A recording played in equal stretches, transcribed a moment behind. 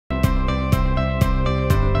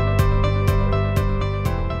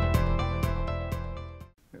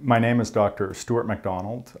My name is Dr. Stuart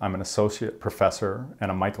MacDonald. I'm an associate professor and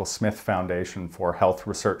a Michael Smith Foundation for Health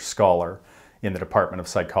Research Scholar in the Department of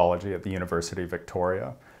Psychology at the University of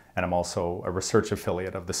Victoria. And I'm also a research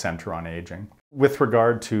affiliate of the Centre on Aging. With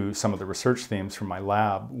regard to some of the research themes from my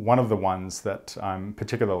lab, one of the ones that I'm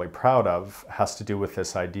particularly proud of has to do with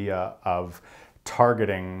this idea of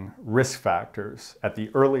targeting risk factors at the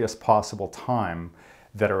earliest possible time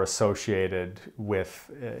that are associated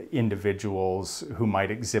with individuals who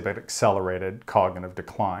might exhibit accelerated cognitive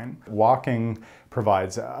decline. Walking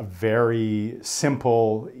provides a very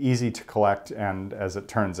simple, easy to collect, and as it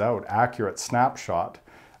turns out, accurate snapshot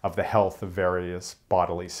of the health of various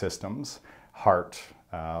bodily systems, heart,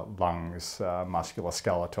 lungs,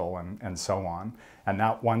 musculoskeletal, and so on. And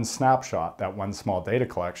that one snapshot, that one small data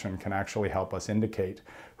collection can actually help us indicate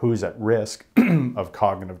who's at risk of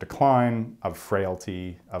cognitive decline, of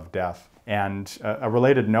frailty, of death. And a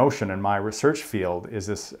related notion in my research field is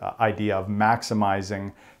this idea of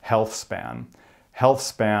maximizing health span. Health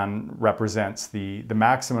span represents the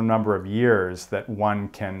maximum number of years that one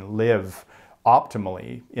can live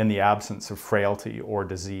optimally in the absence of frailty or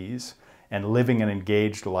disease. And living an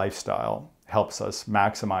engaged lifestyle helps us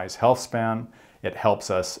maximize health span. It helps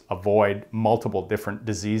us avoid multiple different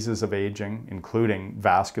diseases of aging, including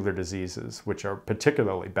vascular diseases, which are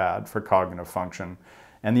particularly bad for cognitive function.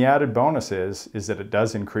 And the added bonus is that it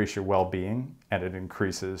does increase your well-being and it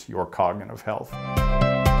increases your cognitive health.